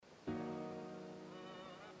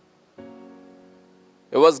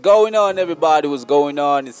Hey, what's going on, everybody? What's going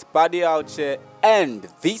on? It's Paddy out here, and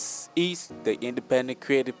this is the Independent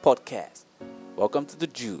Creative Podcast. Welcome to the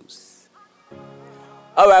Juice.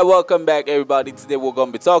 All right, welcome back, everybody. Today we're going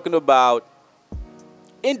to be talking about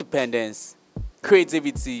independence,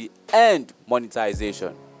 creativity, and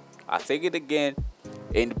monetization. I'll take it again.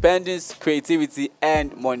 Independence, creativity,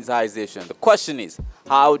 and monetization. The question is,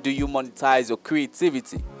 how do you monetize your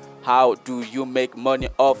creativity? How do you make money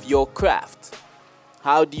off your craft?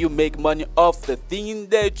 How do you make money off the thing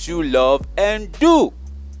that you love and do?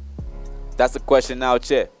 That's the question out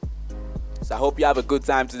here. So I hope you have a good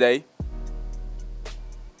time today.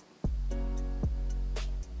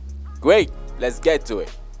 Great, let's get to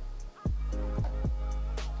it.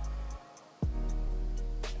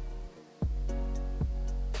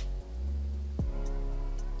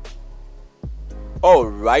 All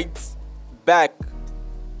right, back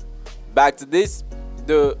to this.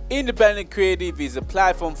 The Independent Creative is a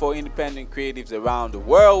platform for independent creatives around the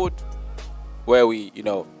world where we,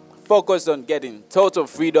 focus on getting total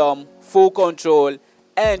freedom, full control,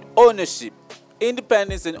 and ownership.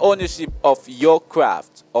 Independence and ownership of your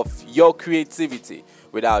craft, of your creativity,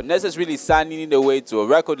 without necessarily signing away to a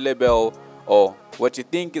record label or what you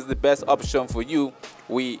think is the best option for you.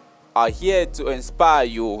 We are here to inspire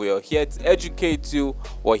you. We are here to educate you.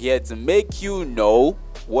 We're here to make you know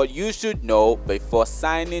what you should know before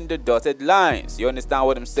signing the dotted lines. You understand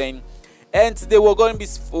what I'm saying? And today we're going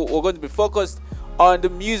to be focused on the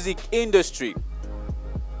music industry,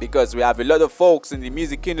 because we have a lot of folks in the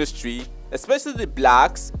music industry, especially the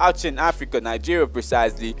blacks out in Africa, Nigeria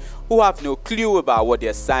precisely, who have no clue about what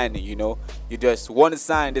they're signing. You just want to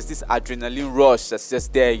sign. There's this adrenaline rush that's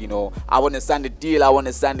just there. I want to sign the deal. I want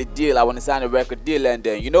to sign a record deal, and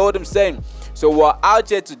then you know what I'm saying. So we're out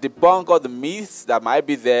here to debunk all the myths that might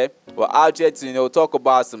be there. We're out here to talk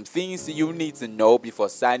about some things you need to know before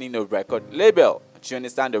signing a record label. Do you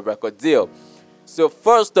understand, the record deal? So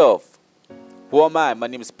first off, who am I? My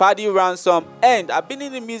name is Paddy Ransom, and I've been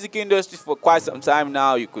in the music industry for quite some time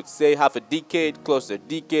now. You could say half a decade, close to a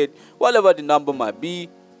decade, whatever the number might be.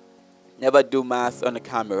 Never do math on the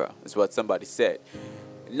camera, is what somebody said.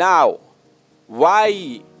 Now,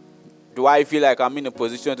 why do I feel like I'm in a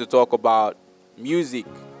position to talk about music,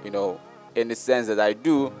 in the sense that I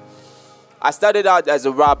do? I started out as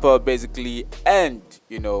a rapper, basically, and,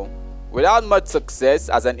 without much success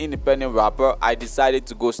as an independent rapper, I decided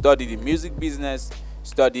to go study the music business,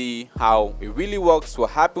 study how it really works, what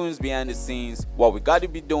happens behind the scenes, what we got to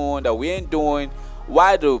be doing that we ain't doing,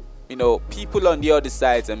 why the people on the other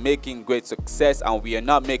side are making great success and we are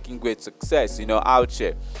not making great success, out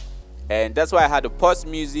here. And that's why I had to pause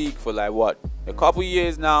music for a couple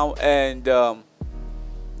years now, and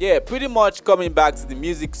pretty much coming back to the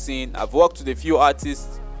music scene. I've worked with a few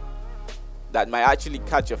artists that might actually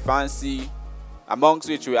catch your fancy, amongst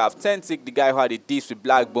which we have Tentic, the guy who had a diss with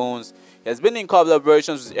Black Bones. He has been in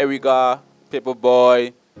collaborations with Eriga,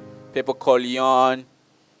 Paperboy, Paper Corleone,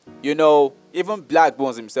 even Black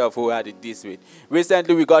Bones himself, who had a diss with.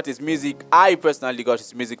 Recently we got his music. I personally got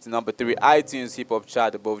his music to number 3 iTunes hip hop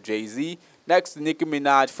chart above Jay-Z, next to Nicki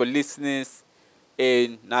Minaj for listeners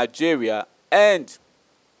in Nigeria. And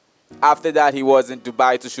after that, he was in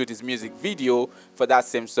Dubai to shoot his music video for that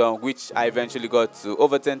same song, which I eventually got to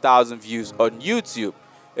over 10,000 views on YouTube.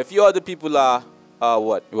 A few other people are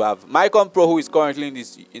we have Mycon Pro, who is currently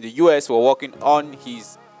in the US. We're working on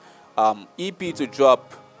his EP to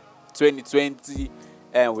drop 2020,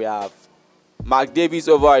 and we have Mark Davis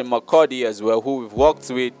over in Makurdi as well, who we've worked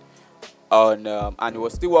with on and we're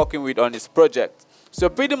still working with on this project. So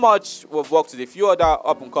pretty much we've worked with a few other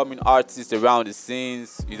up-and-coming artists around the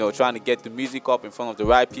scenes, trying to get the music up in front of the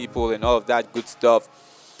right people and all of that good stuff.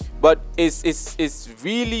 But it's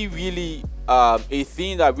really, really a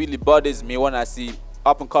thing that really bothers me when I see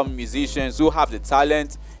up-and-coming musicians who have the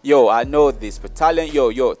talent. I know this, but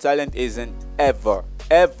talent isn't ever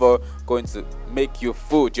going to make you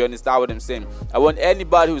fool. Do you understand what I'm saying? I want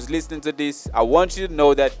anybody who's listening to this, I want you to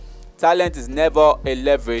know that talent is never a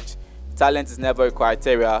leverage. Talent is never a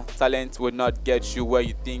criteria. Talent will not get you where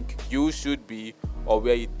you think you should be or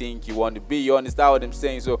where you think you want to be. You understand what I'm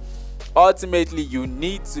saying? So ultimately, you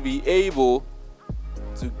need to be able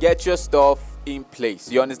to get your stuff in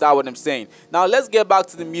place. You understand what I'm saying? Now let's get back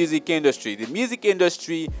to the music industry. The music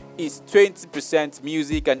industry is 20%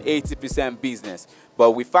 music and 80% business.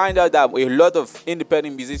 But we find out that a lot of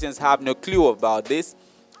independent musicians have no clue about this,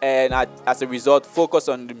 and as a result focus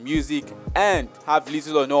on the music and have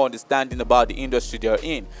little or no understanding about the industry they're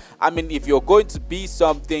in. I mean, if you're going to be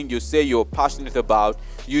something you say you're passionate about,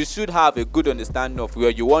 you should have a good understanding of where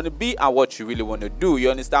you want to be and what you really want to do. You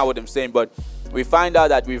understand what I'm saying? But we find out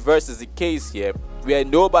that reverse is the case here, where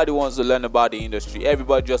nobody wants to learn about the industry.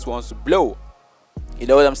 Everybody just wants to blow. You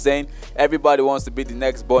know what I'm saying? Everybody wants to be the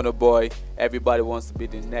next Burna Boy. Everybody wants to be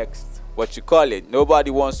the next, what you call it. Nobody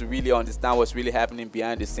wants to really understand what's really happening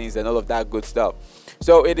behind the scenes and all of that good stuff.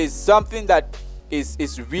 So it is something that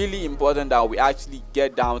is really important that we actually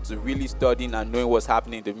get down to really studying and knowing what's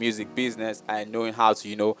happening in the music business, and knowing how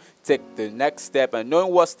to, take the next step, and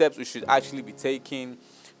knowing what steps we should actually be taking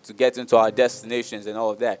to get into our destinations and all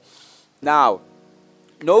of that. Now,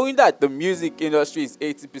 knowing that the music industry is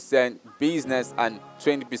 80% business and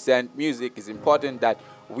 20% music, is important that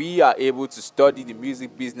we are able to study the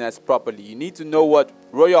music business properly. You need to know what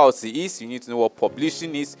royalty is, you need to know what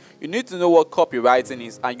publishing is, you need to know what copywriting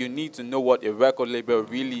is, and you need to know what a record label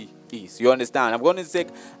really is. You understand? I'm going to take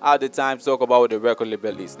out the time to talk about what a record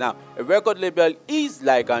label is. Now, a record label is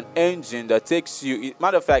like an engine that takes you,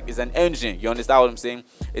 matter of fact, it's an engine. You understand what I'm saying?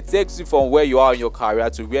 It takes you from where you are in your career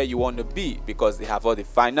to where you want to be, because they have all the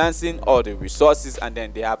financing, all the resources, and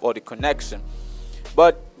then they have all the connection.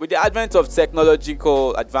 But with the advent of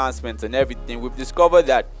technological advancements and everything, we've discovered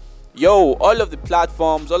that all of the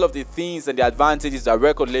platforms, all of the things and the advantages that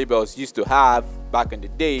record labels used to have back in the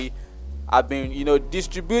day have been,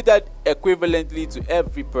 distributed equivalently to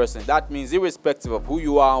every person. That means irrespective of who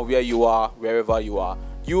you are, where you are, wherever you are,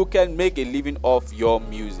 you can make a living off your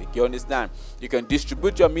music. You understand? You can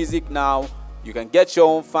distribute your music now. You can get your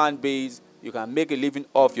own fan base. You can make a living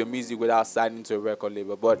off your music without signing to a record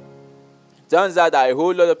label. But turns out that a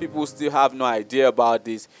whole lot of people still have no idea about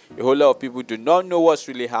this. A whole lot of people do not know what's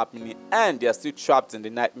really happening, and they are still trapped in the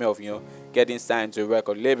nightmare of, getting signed to a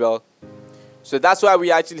record label. So that's why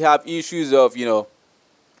we actually have issues of,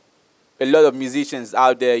 a lot of musicians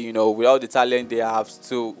out there, with all the talent they have,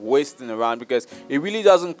 still wasting around, because it really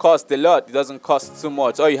doesn't cost a lot. It doesn't cost too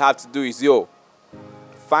much. All you have to do is,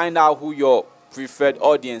 find out who your preferred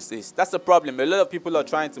audience is. That's the problem. A lot of people are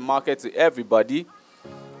trying to market to everybody,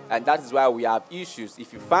 and that is why we have issues.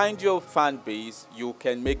 If you find your fan base, you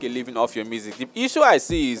can make a living off your music. The issue I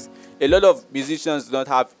see is a lot of musicians do not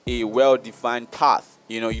have a well-defined path.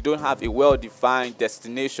 You don't have a well-defined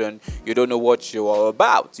destination. You don't know what you're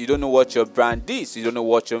about. You don't know what your brand is. You don't know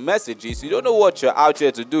what your message is. You don't know what you're out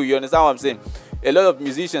here to do. You understand what I'm saying? A lot of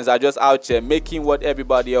musicians are just out here making what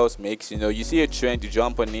everybody else makes. You see a trend, you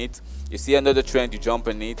jump on it. You see another trend, you jump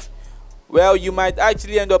on it. Well, you might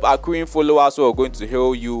actually end up accruing followers who are going to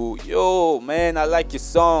hail you. Yo, man, I like your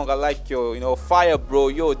song. I like your, fire, bro.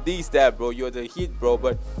 Yo, this, that, bro. You're the hit, bro.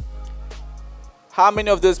 But how many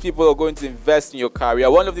of those people are going to invest in your career?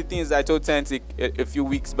 One of the things I told Tentic a few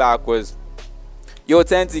weeks back was,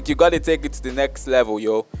 Tentic, you got to take it to the next level,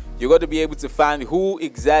 You got to be able to find who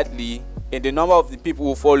exactly, in the number of the people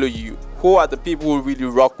who follow you, who are the people who really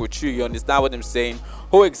rock with you. You understand what I'm saying?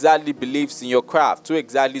 Who exactly believes in your craft? Who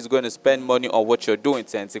exactly is going to spend money on what you're doing,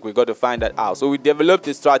 Tentic? We got to find that out. So we developed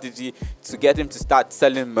a strategy to get him to start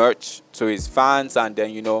selling merch to his fans, and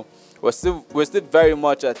then we're still very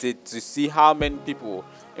much at it to see how many people,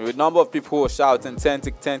 and the number of people who are shouting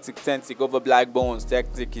Tentic over Black Bones.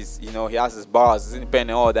 Tentic is, he has his bars, he's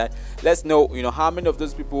independent, all that. Let's know, how many of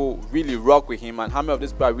those people really rock with him, and how many of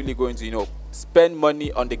those people are really going to, spend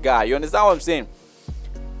money on the guy. You understand what I'm saying?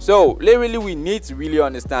 So, literally, we need to really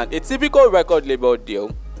understand a typical record label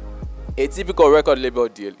deal. A typical record label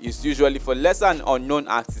deal is usually for lesser and unknown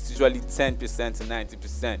acts. It's usually 10% to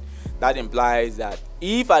 90%. That implies that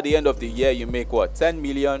if at the end of the year you make 10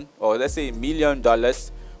 million, or let's say $1 million,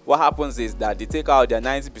 what happens is that they take out their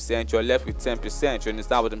 90%, you're left with 10%. You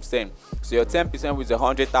understand what I'm saying? So your 10% was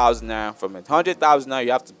 100,000 naira. From 100,000 naira,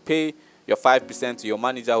 you have to pay your 5% to your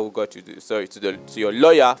manager who got you to your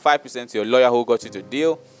lawyer, 5% to your lawyer who got you the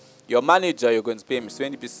deal. Your manager, you're going to pay him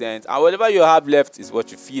 20%, and whatever you have left is what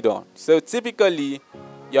you feed on. So typically,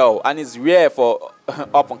 and it's rare for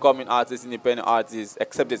up-and-coming artists, independent artists,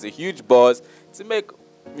 except there's a huge buzz, to make,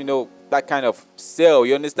 that kind of sale.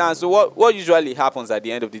 You understand? So what usually happens at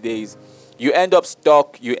the end of the day is you end up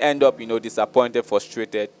stuck, you end up, disappointed,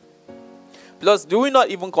 frustrated. Plus, do we not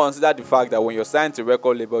even consider the fact that when you're signed to a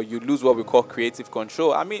record label, you lose what we call creative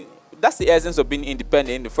control? I mean, that's the essence of being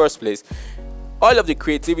independent in the first place. All of the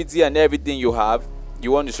creativity and everything you have,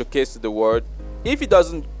 you want to showcase to the world. If it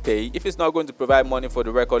doesn't pay, if it's not going to provide money for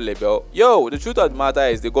the record label, the truth of the matter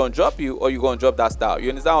is they're going to drop you, or you're going to drop that style. You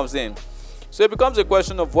understand what I'm saying? So it becomes a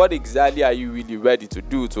question of what exactly are you really ready to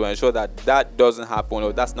do to ensure that that doesn't happen,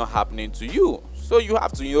 or that's not happening to you. So you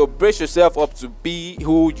have to, brace yourself up to be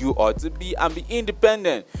who you ought to be and be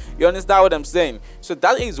independent. You understand what I'm saying? So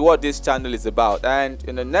that is what this channel is about. And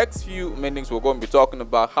in the next few minutes, we're going to be talking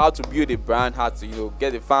about how to build a brand, how to,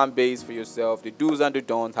 get a fan base for yourself, the do's and the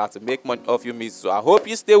don'ts, how to make money off your music. So I hope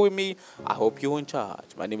you stay with me. I hope you're in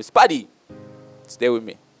charge. My name is Paddy. Stay with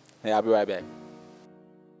me. Hey, I'll be right back.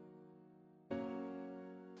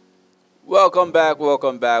 Welcome back.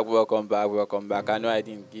 I know I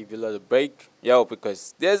didn't give you a lot of break,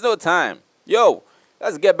 because there's no time.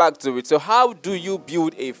 Let's get back to it. So how do you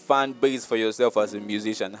build a fan base for yourself as a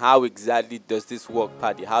musician? How exactly does this work,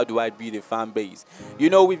 Paddy? How do I build a fan base?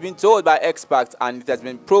 We've been told by experts, and it has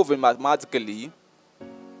been proven mathematically,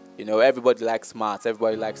 everybody likes maths,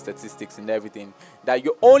 everybody likes statistics and everything, that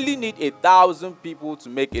you only need 1,000 people to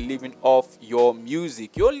make a living off your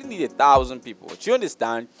music. You only need 1,000 people. Do you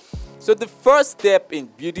understand? So the first step in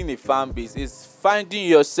building a fan base is finding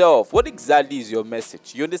yourself. What exactly is your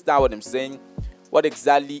message? You understand what I'm saying? What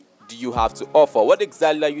exactly do you have to offer? What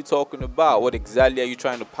exactly are you talking about? What exactly are you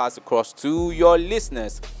trying to pass across to your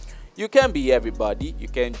listeners? You can't be everybody. You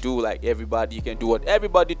can't do like everybody. You can do what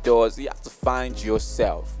everybody does. You have to find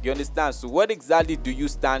yourself. You understand? So what exactly do you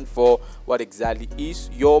stand for? What exactly is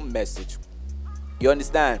your message? You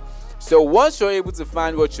understand? So once you're able to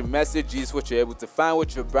find what your message is, what you're able to find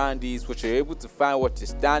what your brand is, what you're able to find what you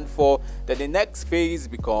stand for, then the next phase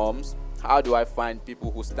becomes, how do I find people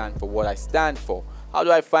who stand for what I stand for? How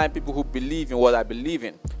do I find people who believe in what I believe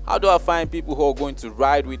in? How do I find people who are going to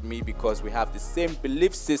ride with me because we have the same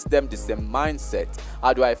belief system, the same mindset?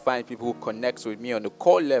 How do I find people who connect with me on the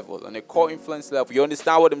core level, on the core influence level? You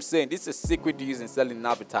understand what I'm saying? This is a secret to use in selling and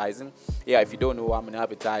advertising. If you don't know, I'm an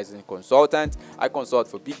advertising consultant. I consult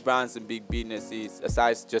for big brands and big businesses,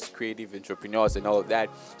 aside just creative entrepreneurs and all of that.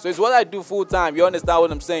 So it's what I do full time. You understand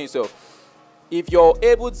what I'm saying? So if you're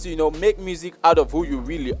able to, make music out of who you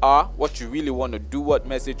really are, what you really want to do, what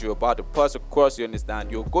message you're about to pass across, you understand,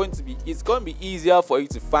 it's going to be easier for you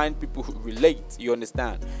to find people who relate, you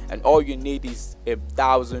understand. And all you need is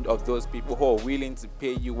 1,000 of those people who are willing to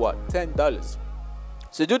pay you $10.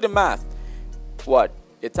 So do the math.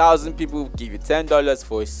 1,000 people give you $10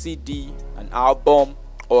 for a CD, an album,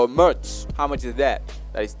 or merch. How much is that?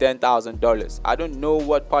 That is $10,000. I don't know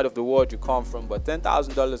what part of the world you come from, but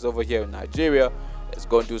 $10,000 over here in Nigeria is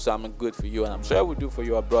going to do something good for you, and I'm sure it will do for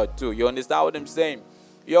you abroad too. You understand what I'm saying?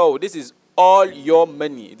 This is all your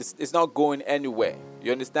money. It's not going anywhere.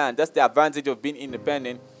 You understand? That's the advantage of being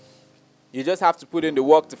independent. You just have to put in the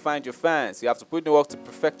work to find your fans. You have to put in the work to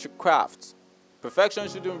perfect your craft. Perfection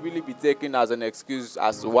shouldn't really be taken as an excuse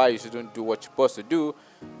as to why you shouldn't do what you're supposed to do.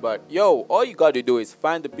 But all you got to do is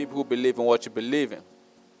find the people who believe in what you believe in.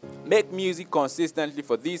 Make music consistently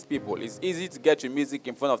for these people. It's easy to get your music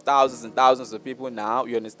in front of thousands and thousands of people now,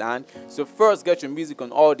 you understand? So first, get your music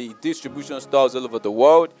on all the distribution stores all over the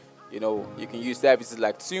world. You can use services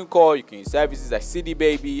like TuneCore, you can use services like CD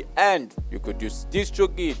Baby, and you could use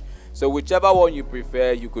DistroKid. So whichever one you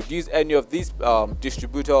prefer, you could use any of these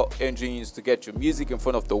distributor engines to get your music in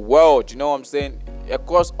front of the world. You know what I'm saying?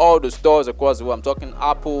 Across all the stores across the world. I'm talking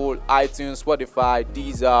Apple, iTunes, Spotify,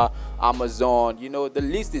 Deezer, Amazon. The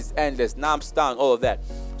list is endless. Napster, all of that.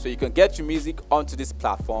 So you can get your music onto these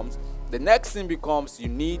platforms. The next thing becomes you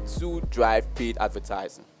need to drive paid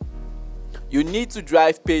advertising.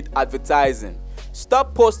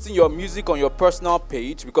 Stop posting your music on your personal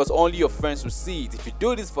page because only your friends will see it. If you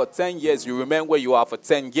do this for 10 years, you remember where you are for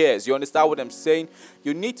 10 years. You understand what I'm saying?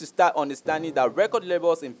 You need to start understanding that record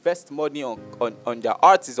labels invest money on their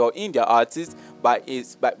artists or in their artists by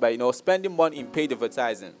spending money in paid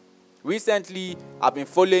advertising. Recently, I've been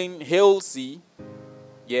following Halsey.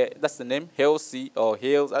 Yeah, that's the name. Halsey or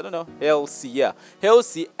Hales. I don't know. Halsey, yeah.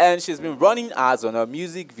 Halsey, and she's been running ads on her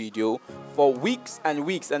music video for weeks and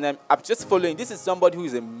weeks. And I'm just following. This is somebody who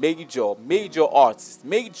is a major artist.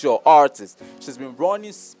 She's been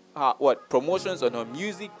running promotions on her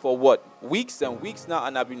music for weeks and weeks now.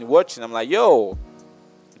 And I've been watching. I'm like, do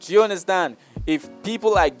you understand? If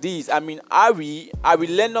people like these, Ari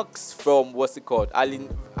Lennox from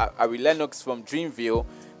Ari Lennox from Dreamville.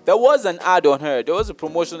 There was an ad on her. There was a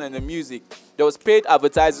promotion on her music. There was paid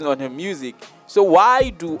advertising on her music. So why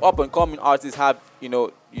do up and coming artists have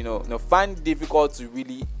find it difficult to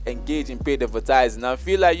really engage in paid advertising? I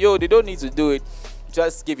feel like they don't need to do it.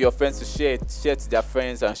 Just give your friends to share to their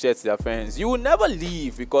friends and share to their friends. You will never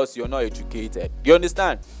leave because you're not educated. You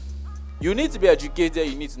understand? You need to be educated.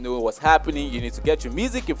 You need to know what's happening. You need to get your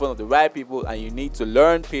music in front of the right people, and you need to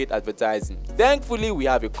learn paid advertising. Thankfully, we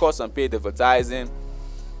have a course on paid advertising.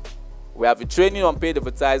 We have a training on paid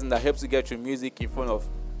advertising that helps you get your music in front of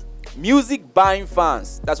Music buying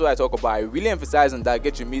fans. That's what I talk about. I really emphasize on that.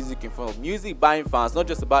 Get your music in front of music buying fans. Not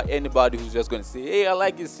just about anybody who's just going to say, hey, I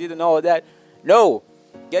like this shit and all that. No.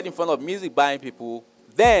 Get in front of music buying people.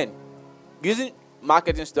 Then, using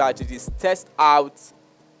marketing strategies, test out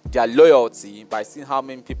their loyalty by seeing how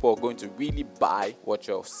many people are going to really buy what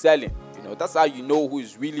you're selling. That's how you know who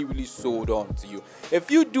is really, really sold on to you. A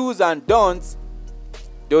few do's and don'ts.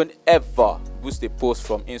 Don't ever boost a post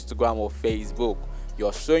from Instagram or Facebook.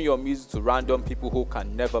 You're showing your music to random people who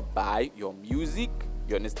can never buy your music.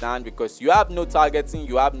 You understand? Because you have no targeting,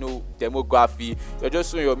 you have no demography. You're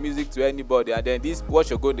just showing your music to anybody, and then what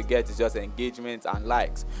you're going to get is just engagement and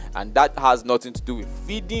likes. And that has nothing to do with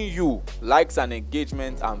feeding you likes and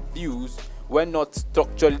engagement and views when not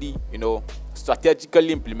structurally,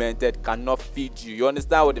 strategically implemented, cannot feed you. You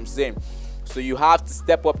understand what I'm saying? So you have to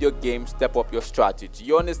step up your game, step up your strategy.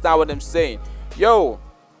 You understand what I'm saying?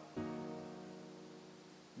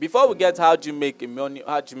 Before we get how do you make a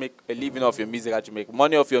living off your music, how do you make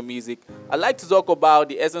money off your music, I'd like to talk about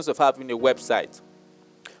the essence of having a website.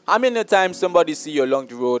 How many times somebody see you along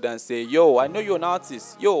the road and say, I know you're an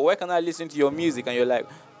artist. Where can I listen to your music? And you're like,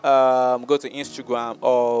 go to Instagram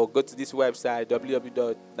or go to this website,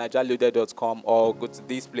 www.nigerloaded.com, or go to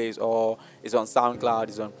this place, or it's on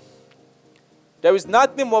SoundCloud, There is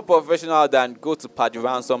nothing more professional than go to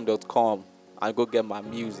paddyransom.com and go get my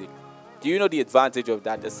music. Do you know the advantage of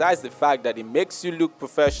that? Besides the fact that it makes you look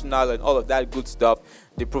professional and all of that good stuff,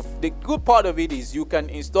 the good part of it is you can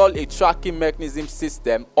install a tracking mechanism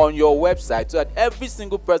system on your website so that every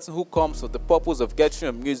single person who comes for the purpose of getting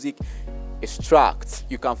your music is tracked.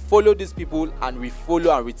 You can follow these people and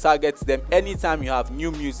refollow and retarget them anytime you have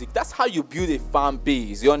new music. That's how you build a fan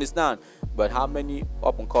base. You understand? But how many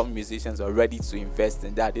up-and-coming musicians are ready to invest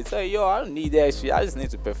in that? They say, I don't need that shit. I just need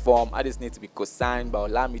to perform. I just need to be co-signed by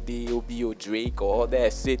Olamide, Obi, or Drake, or all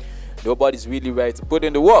that shit. Nobody's really ready to put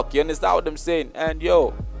in the work. You understand what I'm saying? And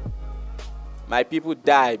my people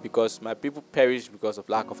die because my people perish because of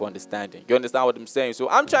lack of understanding. You understand what I'm saying? So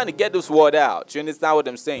I'm trying to get this word out. You understand what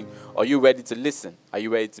I'm saying? Are you ready to listen? Are you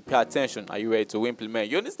ready to pay attention? Are you ready to implement?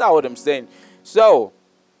 You understand what I'm saying? So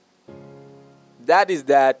that is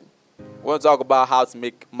that. We want to talk about how to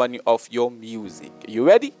make money off your music. Are you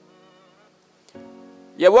ready?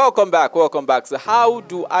 Yeah, welcome back. So how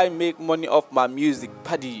do I make money off my music?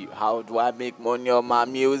 Paddy, how do I make money off my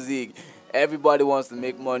music? Everybody wants to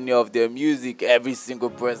make money off their music. Every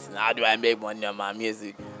single person. How do I make money off my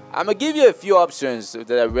music? I'm going to give you a few options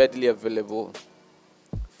that are readily available.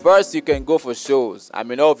 First, you can go for shows.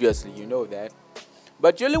 Obviously, you know that.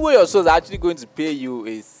 But the only way your shows are actually going to pay you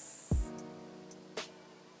is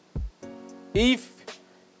if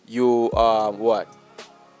you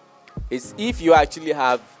It's if you actually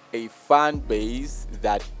have a fan base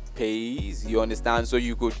that pays. You understand? So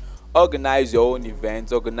you could organize your own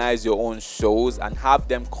events, organize your own shows, and have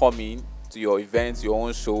them come in to your events, your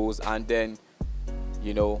own shows, and then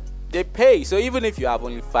they pay. So even if you have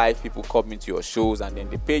only 5 people coming to your shows, and then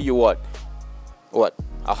they pay you what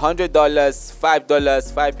 $100,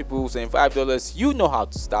 $5, 5 people saying $5, you know how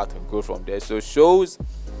to start and go from there. So shows,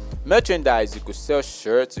 merchandise, you could sell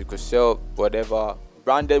shirts, you could sell whatever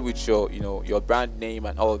branded with your your brand name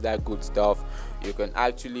and all of that good stuff. You can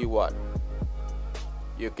actually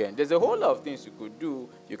there's a whole lot of things you could do.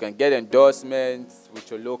 You can get endorsements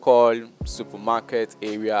with your local supermarket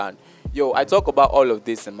area, and I talk about all of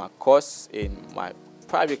this in my course, in my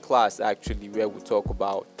private class actually, where we talk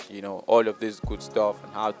about all of this good stuff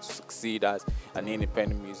and how to succeed as an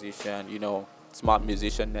independent musician, Smart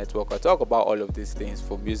Musician Network. I talk about all of these things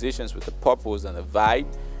for musicians with a purpose and a vibe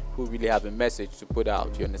who really have a message to put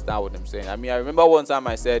out. You understand what I'm saying? I remember one time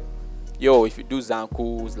I said, if you do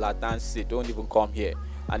Zanku's, Latin shit, don't even come here.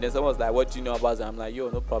 And then someone was like, what do you know about that? I'm like,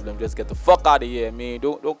 no problem, just get the fuck out of here, man.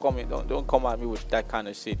 Don't come at me with that kind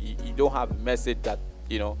of shit. You don't have a message that,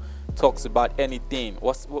 talks about anything.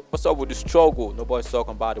 What's up with the struggle? Nobody's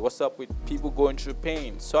talking about it. What's up with people going through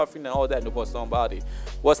pain, suffering, and all that? Nobody's talking about it.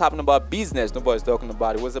 What's happening about business? Nobody's talking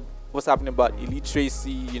about it. What's happening about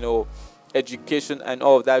illiteracy, education, and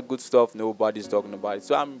all of that good stuff? Nobody's talking about it.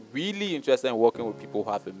 So I'm really interested in working with people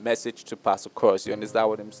who have a message to pass across. You understand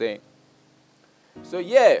what I'm saying? So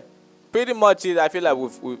yeah, pretty much it. I feel like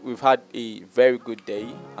we've had a very good day.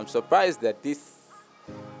 I'm surprised that this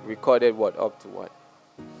recorded up to what?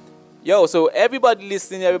 So everybody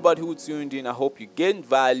listening, everybody who tuned in, I hope you gained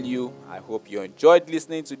value. I hope you enjoyed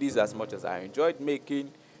listening to this as much as I enjoyed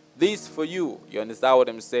making this for you. You understand what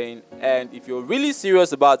I'm saying? And if you're really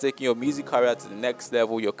serious about taking your music career to the next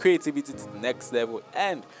level, your creativity to the next level,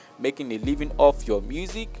 and making a living off your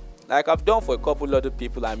music, like I've done for a couple other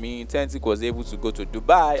people. I mean, Tentic was able to go to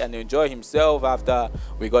Dubai and enjoy himself after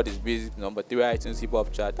we got his music number 3 iTunes hip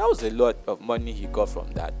hop chart. That was a lot of money he got from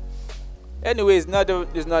that. Anyway, it's not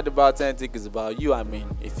about Tentic, it's about you. I mean,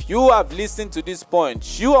 if you have listened to this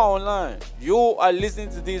point, you are online, you are listening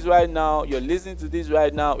to this right now, you're listening to this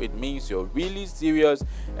right now, it means you're really serious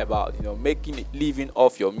about, making a living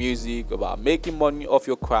off your music, about making money off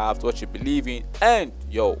your craft, what you believe in. And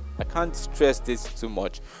I can't stress this too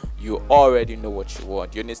much, you already know what you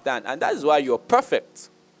want, you understand? And that is why you're perfect.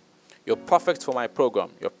 You're perfect for my program,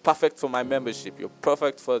 you're perfect for my membership, you're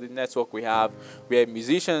perfect for the network we have, where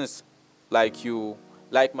musicians like you,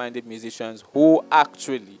 like-minded musicians who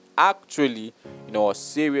actually, are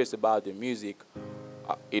serious about the music,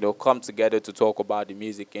 come together to talk about the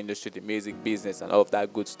music industry, the music business, and all of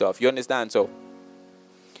that good stuff. You understand? So,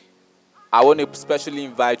 I want to especially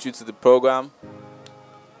invite you to the program.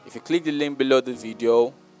 If you click the link below the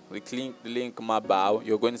video, click the link in my bio,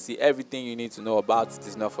 you're going to see everything you need to know about it.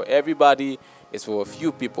 It's not for everybody, it's for a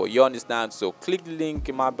few people. You understand? So click the link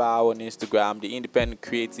in my bio on Instagram, The Independent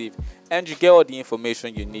Creative, and you get all the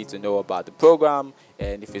information you need to know about the program.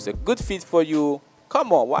 And if it's a good fit for you,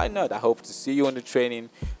 come on, why not? I hope to see you in the training.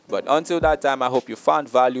 But until that time, I hope you found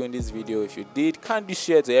value in this video. If you did, kindly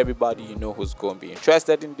share to everybody you know who's going to be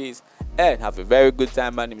interested in this. And have a very good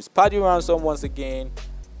time. My name is Paddy Ransom once again.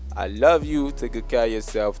 I love you. Take good care of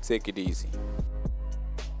yourself. Take it easy.